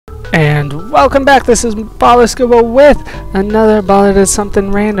And welcome back. This is Ballerscuba with another Baller Does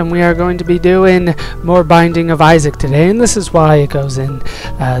Something Random. We are going to be doing more Binding of Isaac today, and this is why it goes in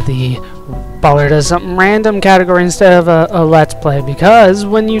the Baller Does Something Random category instead of a Let's Play, because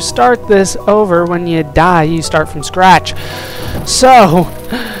when you start this over, when you die, you start from scratch. So,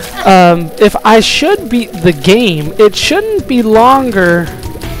 if I should beat the game, it shouldn't be longer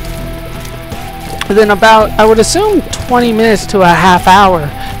than about, I would assume 20 minutes to a half hour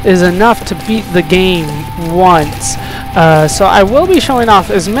is enough to beat the game once. So I will be showing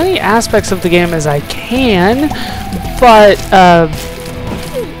off as many aspects of the game as I can, but,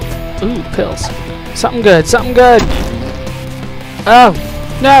 ooh, pills. Something good, something good. Oh,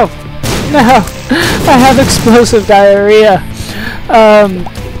 no, no, I have explosive diarrhea.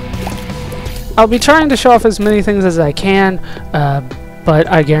 I'll be trying to show off as many things as I can, but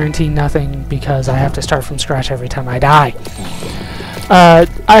I guarantee nothing because I have to start from scratch every time I die.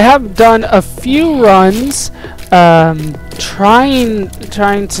 I have done a few runs trying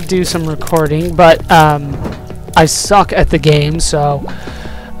to do some recording, but I suck at the game, so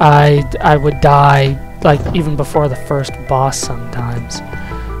I would die like even before the first boss sometimes.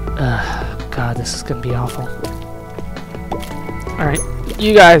 God, this is gonna be awful. Alright,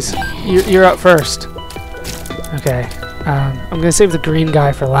 you guys, you're up first. Okay. I'm going to save the green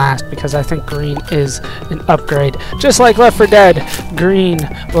guy for last because I think green is an upgrade. Just like Left 4 Dead, green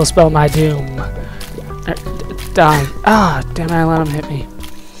will spell my doom. Die. Ah, damn it, I let him hit me.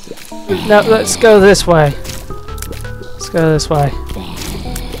 No, let's go this way. Let's go this way.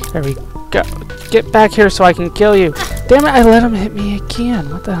 There we go. Get back here so I can kill you. Damn it, I let him hit me again.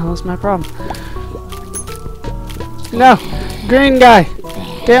 What the hell is my problem? No, green guy.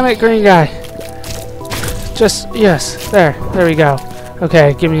 Damn it, green guy. Just, yes, there we go.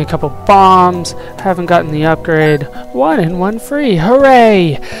 Okay, give me a couple bombs. Haven't gotten the upgrade. 1 and 1 free,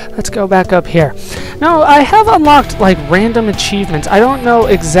 hooray! Let's go back up here. Now, I have unlocked, like, random achievements. I don't know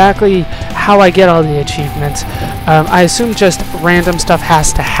exactly how I get all the achievements. I assume just random stuff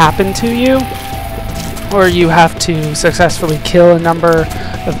has to happen to you, or you have to successfully kill a number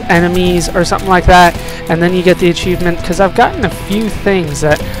of enemies or something like that, and then you get the achievement, because I've gotten a few things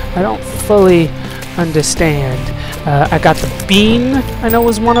that I don't fully understand. I got the bean, I know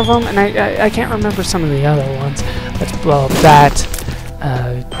was one of them, and I can't remember some of the other ones. Let's blow up that.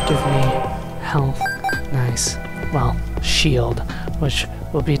 Give me health. Nice. Well, shield, which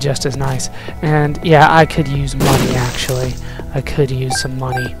will be just as nice. And yeah, I could use money actually. I could use some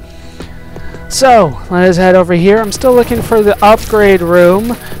money. So, let us head over here. I'm still looking for the upgrade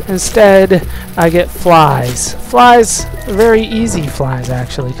room. Instead, I get flies. Flies, very easy flies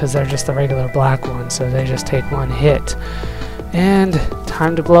actually, because they're just the regular black ones, so they just take one hit. And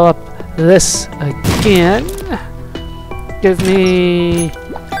time to blow up this again. Give me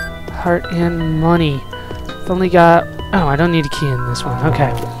heart and money. I've only got, oh, I don't need a key in this one.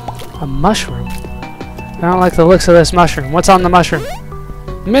 Okay. A mushroom. I don't like the looks of this mushroom. What's on the mushroom?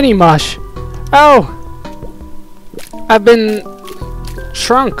 Mini mush. Oh! I've been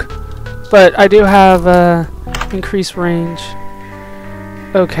shrunk, but I do have increased range.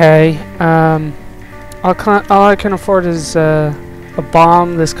 Okay. All I can afford is a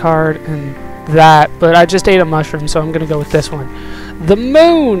bomb, this card, and that. But I just ate a mushroom, so I'm gonna go with this one. The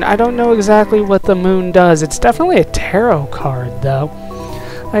moon. I don't know exactly what the moon does. It's definitely a tarot card, though.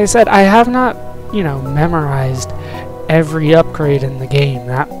 Like I said, I have not, you know, memorized every upgrade in the game.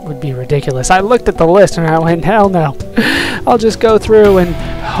 That would be ridiculous. I looked at the list and I went, hell no. I'll just go through and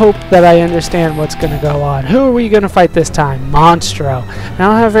hope that I understand what's going to go on. Who are we going to fight this time? Monstro. I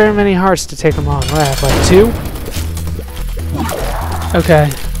don't have very many hearts to take him on. What, I have like 2? Okay.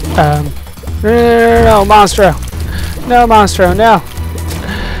 No, Monstro. No, Monstro, no.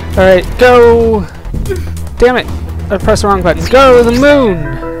 Alright, go. Damn it. I pressed the wrong button. Go to the moon.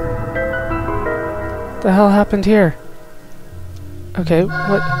 What the hell happened here? Okay,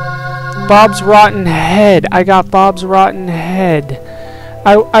 what? Bob's Rotten Head. I got Bob's Rotten Head.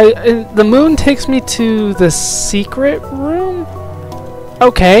 The moon takes me to the secret room?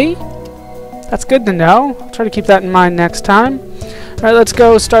 Okay. That's good to know. I'll try to keep that in mind next time. Alright, let's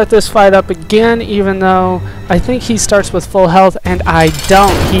go start this fight up again, even though I think he starts with full health, and I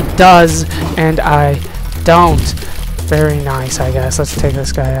don't. He does, and I don't. Very nice, I guess. Let's take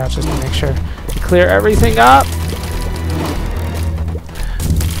this guy out just to make sure to clear everything up.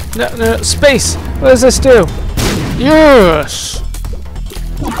 No, space! What does this do? Yes!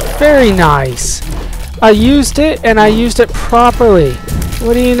 Very nice. I used it, and I used it properly.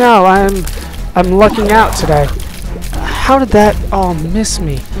 What do you know? I'm lucking out today. How did that all miss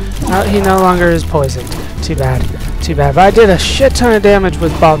me? He no longer is poisoned. Too bad. too bad. But I did a shit ton of damage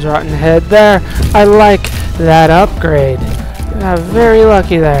with Bob's Rotten Head there. I like that upgrade. Very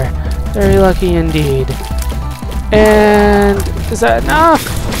lucky there. Very lucky indeed. And is that enough?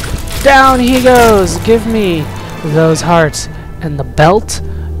 Down he goes. Give me those hearts. And the belt?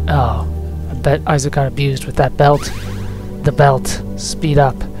 Oh, I bet Isaac got abused with that belt. The belt. Speed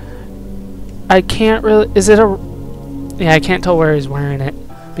up. I can't really... Is it a... Yeah, I can't tell where he's wearing it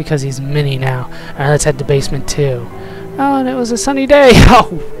because he's mini now. Alright, let's head to basement 2. Oh, and it was a sunny day.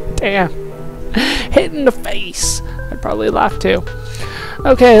 Oh, damn. Hit in the face. I'd probably laugh too.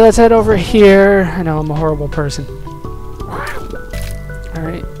 Okay, let's head over here. I know I'm a horrible person.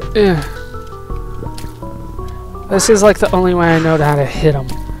 Alright. This is like the only way I know how to hit him.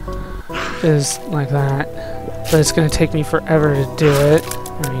 Is like that. But it's going to take me forever to do it.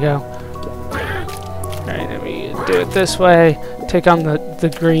 There we go. Alright, let me do it this way. Take on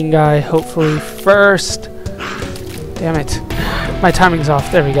the green guy, hopefully, first. Damn it. My timing's off.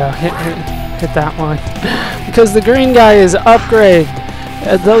 There we go. Hit that one. Because the green guy is upgrade.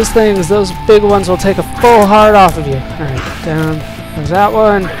 Those things, those big ones will take a full heart off of you. Alright, down. There's that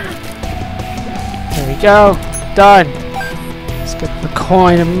one. There we go. Done. Let's get the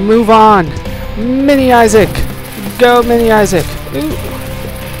coin and move on. Mini Isaac. Go, Mini Isaac. Ooh.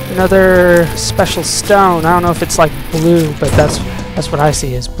 Another special stone. I don't know if it's like blue, but that's what I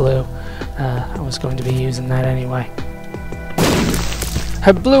see as blue. I was going to be using that anyway.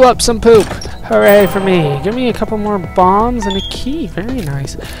 I blew up some poop. Hooray for me. Give me a couple more bombs and a key. Very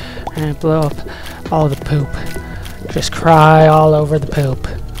nice. And blow up all the poop. Just cry all over the poop.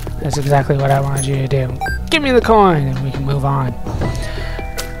 That's exactly what I wanted you to do. Give me the coin and we can move on.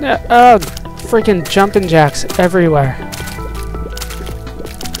 Freaking jumping jacks everywhere.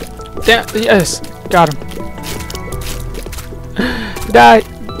 Yeah, yes, got him. Die.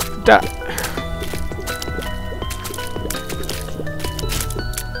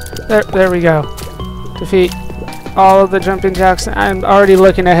 There we go. Defeat all of the jumping jacks. I'm already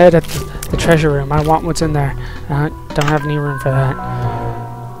looking ahead at the treasure room. I want what's in there. Don't have any room for that.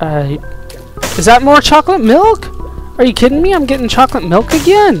 Is that more chocolate milk? Are you kidding me? I'm getting chocolate milk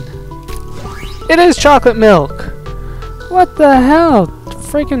again. It is chocolate milk. What the hell?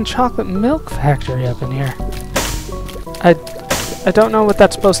 Freaking chocolate milk factory up in here. I don't know what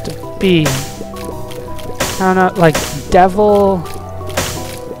that's supposed to be. I don't know, like devil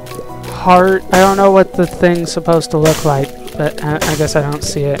heart. I don't know what the thing's supposed to look like, but I guess I don't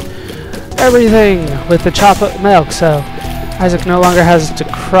see it. Everything with the chocolate milk, so Isaac no longer has to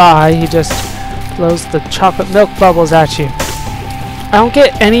cry. He just blows the chocolate milk bubbles at you. I don't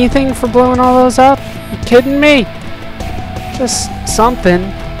get anything for blowing all those up? You kidding me? Just something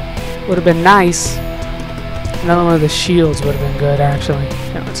would have been nice. Another one of the shields would have been good, actually.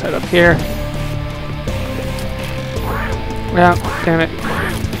 Yeah, let's head up here. Well, damn it.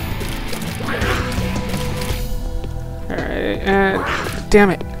 Alright, damn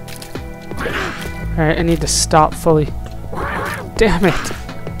it. Alright, I need to stop fully. Damn it.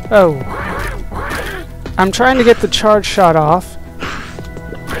 Oh. I'm trying to get the charge shot off,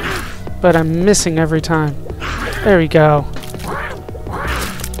 but I'm missing every time. There we go.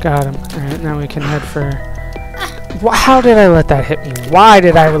 Got him. Alright, now we can head for... How did I let that hit me? Why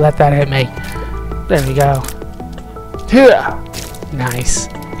did I let that hit me? There we go. Nice.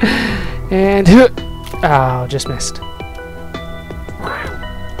 And... Oh, just missed.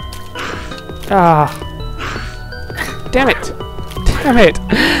 Ah. Damn it. Damn it.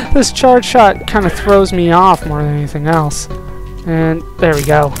 This charge shot kind of throws me off more than anything else. And there we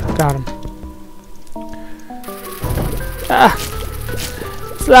go. Got him. Ah.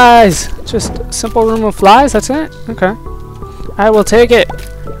 Flies. Just a simple room of flies, that's it? Okay. I will take it.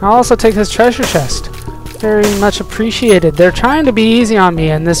 I'll also take this treasure chest. Very much appreciated. They're trying to be easy on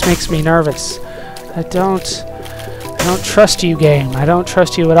me, and this makes me nervous. I don't trust you, game. I don't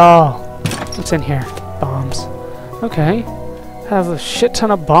trust you at all. What's in here? Bombs. Okay. Have a shit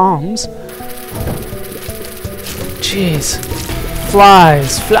ton of bombs. Jeez.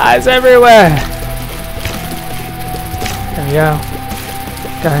 Flies. Flies everywhere. There we go.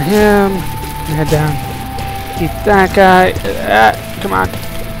 Got him. Head down. Eat that guy. Come on.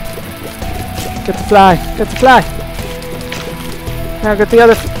 Get the fly. Get the fly. Now get the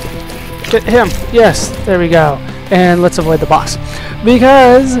other. Get him. Yes. There we go. And let's avoid the boss.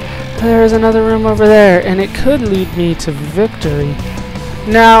 Because there's another room over there. And it could lead me to victory.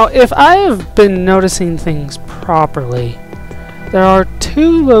 Now, if I have been noticing things properly, there are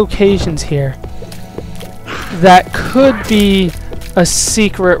 2 locations here that could be a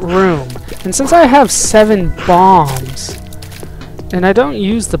secret room. And since I have 7 bombs, and I don't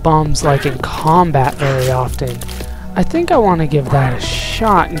use the bombs like in combat very often, I think I want to give that a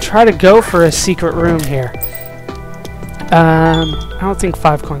shot and try to go for a secret room here. I don't think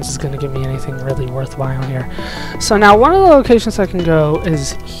 5 coins is going to give me anything really worthwhile here. So now one of the locations I can go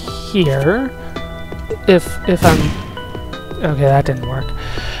is here. If I'm... Okay, that didn't work.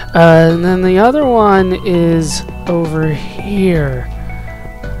 And then the other one is over here.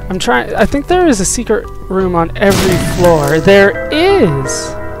 I'm trying... I think there is a secret room on every floor. There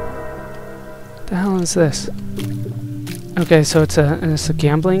is! What the hell is this? Okay, so it's a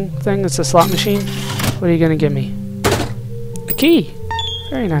gambling thing? It's a slot machine? What are you going to give me? A key!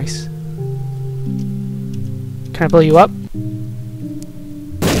 Very nice. Can I blow you up?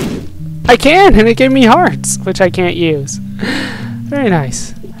 I can! And it gave me hearts, which I can't use. Very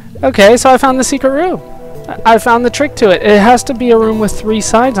nice. Okay, so I found the secret room. I found the trick to it. It has to be a room with 3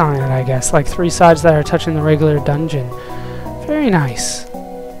 sides on it, I guess. Like 3 sides that are touching the regular dungeon. Very nice.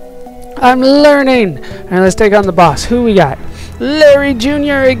 I'm learning! Alright, let's take on the boss. Who we got? Larry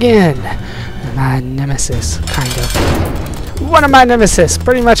Jr. again! My nemesis, kind of. One of my nemesis.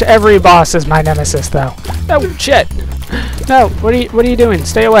 Pretty much every boss is my nemesis, though. Oh, shit! No, what are you doing?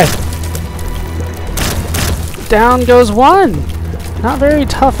 Stay away. Down goes one! Not very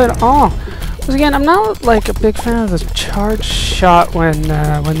tough at all. Because again, I'm not like a big fan of the charge shot when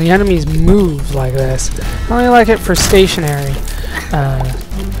the enemies move like this. I only like it for stationary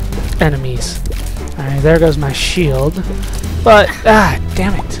enemies. Alright, there goes my shield. But,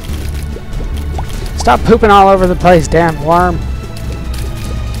 damn it. Stop pooping all over the place, damn worm.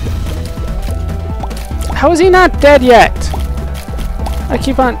 How is he not dead yet? I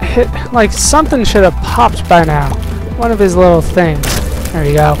keep on hit, like something should have popped by now. One of his little things. There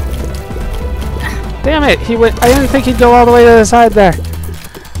you go. Damn it, he went. I didn't think he'd go all the way to the side there.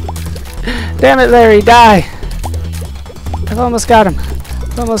 Damn it, Larry, die. I've almost got him.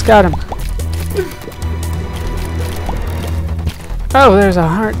 Almost got him. Oh, there's a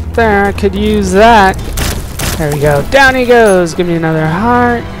heart there. I could use that. There we go. Down he goes. Give me another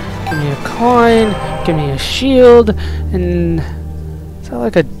heart. Give me a coin. Give me a shield. And is that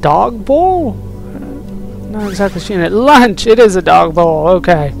like a dog bowl? Not exactly seeing it. Lunch. It is a dog bowl.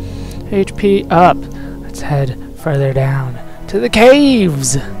 Okay. HP up. Let's head further down to the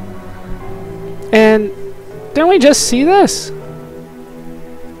caves. And didn't we just see this?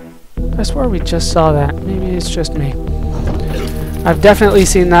 I swear we just saw that. Maybe it's just me. I've definitely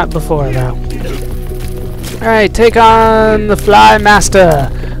seen that before, though. Alright, take on the Fly Master.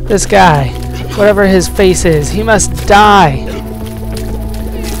 This guy. Whatever his face is. He must die.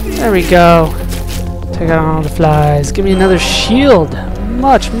 There we go. Take out all the flies. Give me another shield.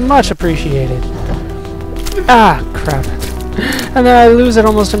 Much, much appreciated. Ah, crap. And then I lose it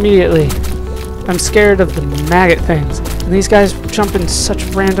almost immediately. I'm scared of the maggot things. And these guys jump in such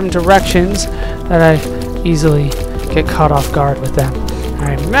random directions that I easily get caught off guard with them.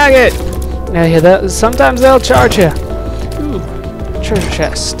 Alright, maggot! Yeah, sometimes they'll charge you. Ooh, treasure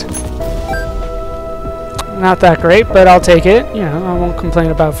chest. Not that great, but I'll take it. You know, I won't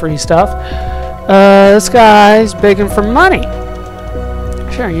complain about free stuff. This guy's begging for money.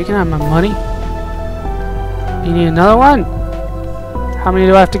 Sure, you can have my money. You need another one? How many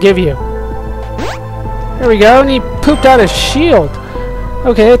do I have to give you? There we go, and he pooped out a shield.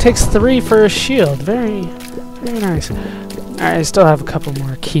 Okay, it takes 3 for a shield. Very nice. Alright, I still have a couple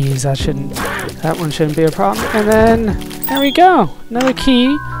more keys. That one shouldn't be a problem. And then, there we go. Another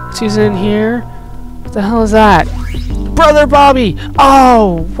key. Let's use it in here. What the hell is that? Brother Bobby!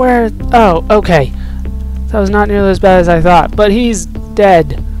 Oh, where? Oh, okay. That was not nearly as bad as I thought. But he's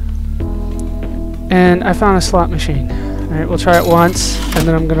dead. And I found a slot machine. Alright, we'll try it once, and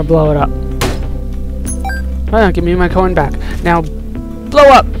then I'm gonna blow it up. Oh, give me my coin back. Now, blow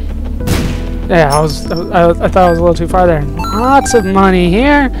up! Yeah, I thought I was a little too far there. Lots of money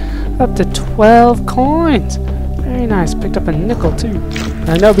here. Up to 12 coins. Very nice. Picked up a nickel, too.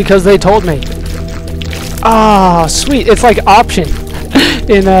 I know because they told me. Oh, sweet. It's like option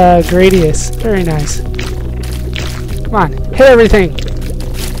in Gradius. Very nice. Come on. Hit everything.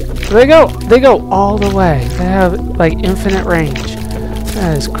 They go all the way. They have, like, infinite range.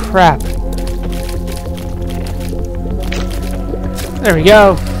 That is crap. There we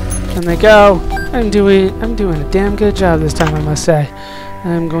go. And they go. I'm doing a damn good job this time, I must say.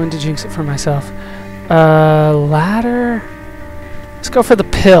 I'm going to jinx it for myself. Ladder. Let's go for the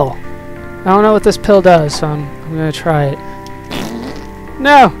pill. I don't know what this pill does, so I'm gonna try it.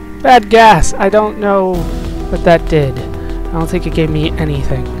 No! Bad gas! I don't know what that did. I don't think it gave me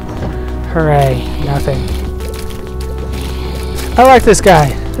anything. Hooray. Nothing. I like this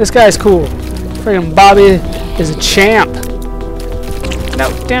guy. This guy's cool. Friggin' Bobby is a champ. No,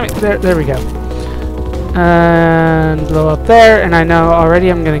 damn it. There we go. And blow up there, and I know already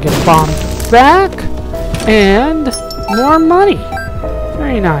I'm gonna get a bomb back. And more money.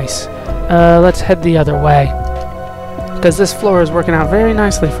 Very nice. Let's head the other way, because this floor is working out very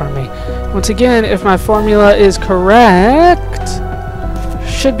nicely for me. Once again, if my formula is correct,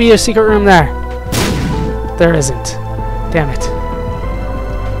 should be a secret room there. There isn't. Damn it.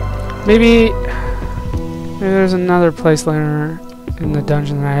 Maybe there's another place later in the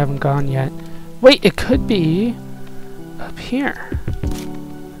dungeon that I haven't gone yet. Wait, it could be up here.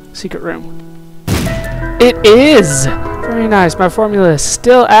 Secret room. It is! Very nice. My formula is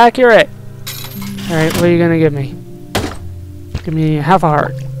still accurate. Alright, what are you gonna give me? Give me half a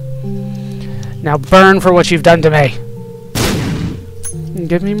heart. Now burn for what you've done to me. And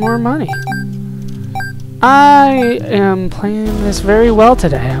give me more money. I am playing this very well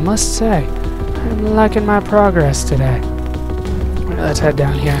today, I must say. I'm liking my progress today. Let's head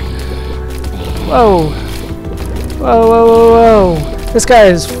down here. Whoa! Whoa, whoa, whoa, whoa! This guy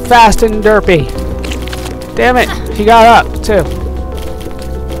is fast and derpy. Damn it! He got up, too.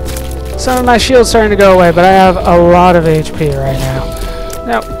 Some of my shield's starting to go away, but I have a lot of HP right now.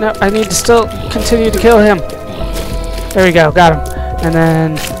 No, no, I need to still continue to kill him. There we go, got him. And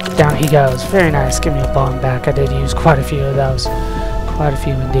then down he goes. Very nice. Give me a bomb back. I did use quite a few of those. Quite a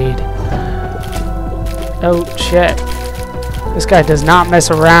few indeed. Oh, shit. This guy does not mess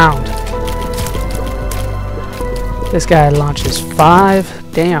around. This guy launches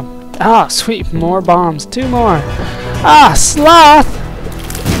 5. Damn. Ah, sweet. More bombs. 2 more. Ah, sloth!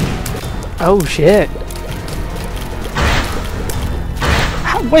 Oh, shit.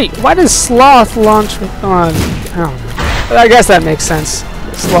 Wait, why does sloth launch on... I don't know. But I guess that makes sense.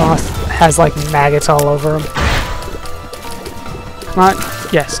 Sloth has, like, maggots all over him. Come on.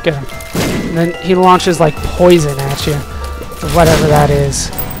 Yes, get him. And then he launches, like, poison at you. Or whatever that is.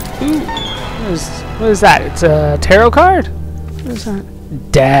 Ooh. What is that? It's a tarot card? What is that?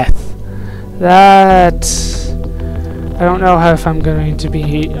 Death. That... I don't know how if I'm going to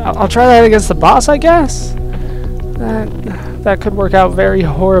be... I'll try that against the boss, I guess? That could work out very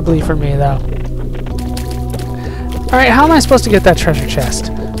horribly for me, though. Alright, how am I supposed to get that treasure chest?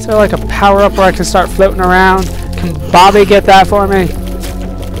 Is there like a power-up where I can start floating around? Can Bobby get that for me?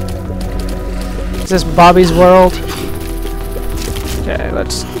 Is this Bobby's world? Okay,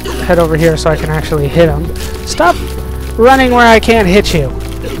 let's head over here so I can actually hit him. Stop running where I can't hit you.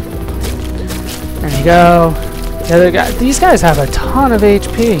 There you go. The other guy. These guys have a ton of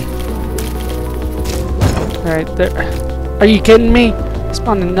HP. Alright, there. Are you kidding me?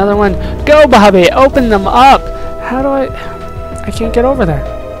 Spawned another one. Go, Bobby! Open them up! How do I can't get over there.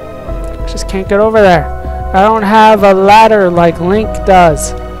 I just can't get over there. I don't have a ladder like Link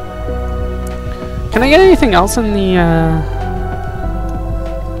does. Can I get anything else in the,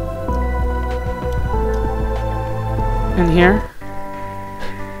 in here?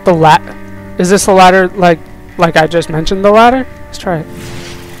 Is this the ladder like I just mentioned the ladder? Let's try it.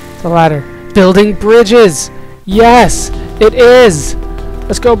 The ladder. Building bridges! Yes! It is!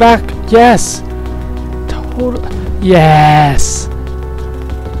 Let's go back. Yes! Yes!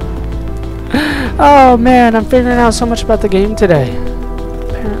 Oh man, I'm figuring out so much about the game today.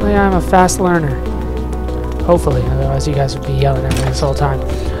 Apparently I'm a fast learner. Hopefully, otherwise you guys would be yelling at me this whole time.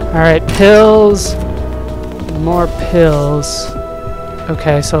 Alright, pills. More pills.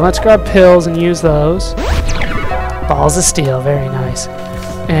 Okay, so let's grab pills and use those. Balls of steel, very nice.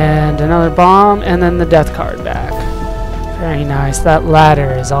 And another bomb, and then the death card back. Very nice. That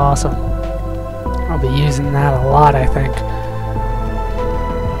ladder is awesome. I'll be using that a lot, I think.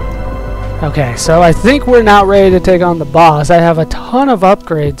 Okay, so I think we're now ready to take on the boss. I have a ton of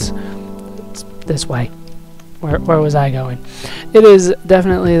upgrades. It's this way. Where was I going? It is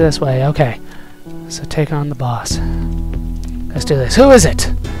definitely this way. Okay. So take on the boss. Let's do this. Who is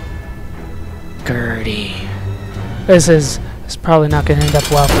it? Gertie. This is probably not going to end up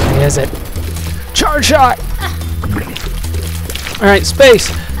well for me, is it? Charge shot! Alright, space.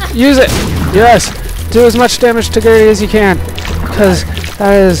 Use it. Yes. Do as much damage to Gertie as you can. Because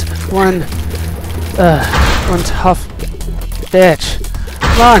that is one tough bitch.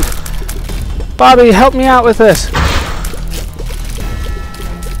 Come on. Bobby, help me out with this.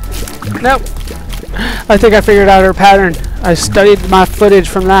 Nope. I think I figured out her pattern. I studied my footage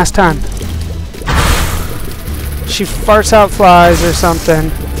from last time. She farts out flies or something.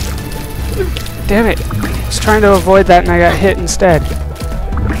 Damn it. I was trying to avoid that and I got hit instead.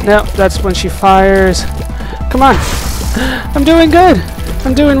 Nope, that's when she fires. Come on. I'm doing good.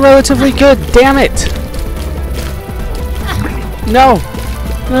 I'm doing relatively good. Damn it. No.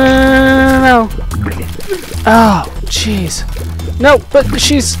 No. Oh, jeez. No, but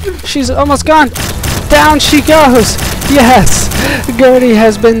she's almost gone. Down she goes! Yes! Gertie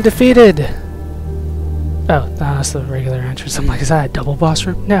has been defeated! Oh, no, that's the regular entrance. I'm like, is that a double boss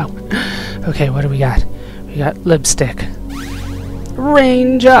room? No. Okay, what do we got? We got lipstick.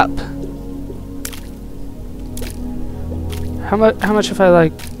 Range up! How much if I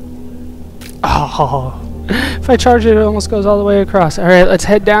like... Oh... If I charge it, it almost goes all the way across. Alright, let's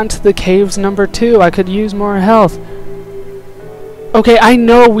head down to the caves number 2. I could use more health. Okay, I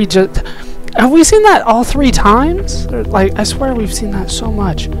know we just... Have we seen that all 3 times? Or, like, I swear we've seen that so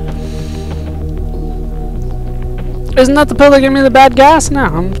much. Isn't that the pill that gave me the bad gas?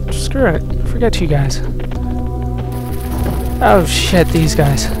 No, screw it. Forget you guys. Oh shit, these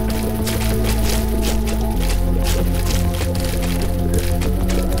guys.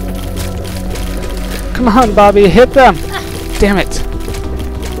 Come on, Bobby, hit them! Damn it.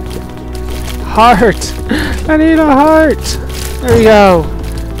 Heart! I need a heart! There we go.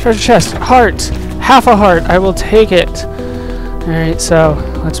 Treasure chest. Heart. Half a heart. I will take it. Alright, so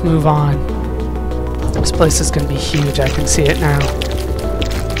let's move on. This place is going to be huge. I can see it now.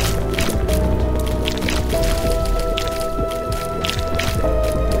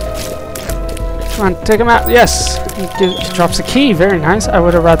 Come on, take him out. Yes! He drops a key. Very nice. I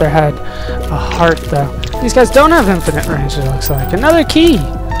would have rather had a heart, though. These guys don't have infinite range, it looks like. Another key!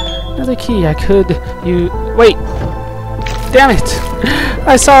 Another key. I could... Wait! Damn it!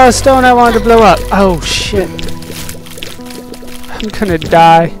 I saw a stone I wanted to blow up. Oh, shit. I'm gonna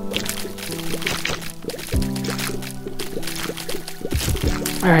die.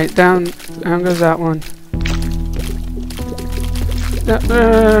 Alright, down goes that one.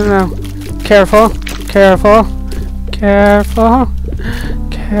 No. Careful. Careful. Careful.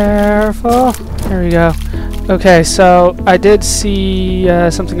 Careful. There we go. Okay, so I did see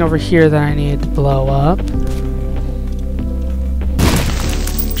something over here that I needed to blow up.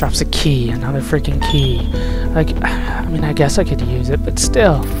 Drops a key, another freaking key. Like, I mean, I guess I could use it, but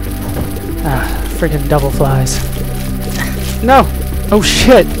still. Freaking double flies. No! Oh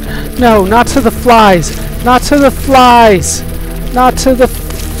shit! No, not to the flies! Not to the flies! Not to the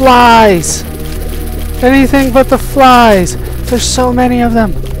flies! Anything but the flies! There's so many of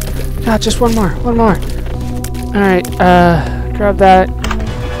them! God, just one more, one more. Alright, grab that.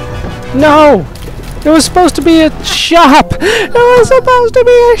 No! It was supposed to be a shop! It was supposed to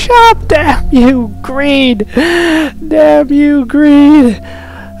be a shop! Damn you, greed! Damn you, greed!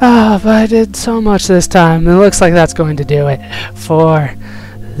 But I did so much this time. It looks like that's going to do it for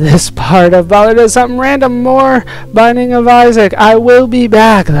this part of Ballad of Something Random. More Binding of Isaac. I will be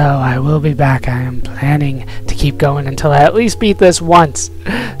back, though. I will be back. I am planning to keep going until I at least beat this once.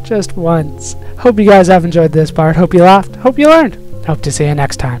 Just once. Hope you guys have enjoyed this part. Hope you laughed. Hope you learned. Hope to see you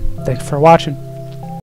next time. Thanks for watching.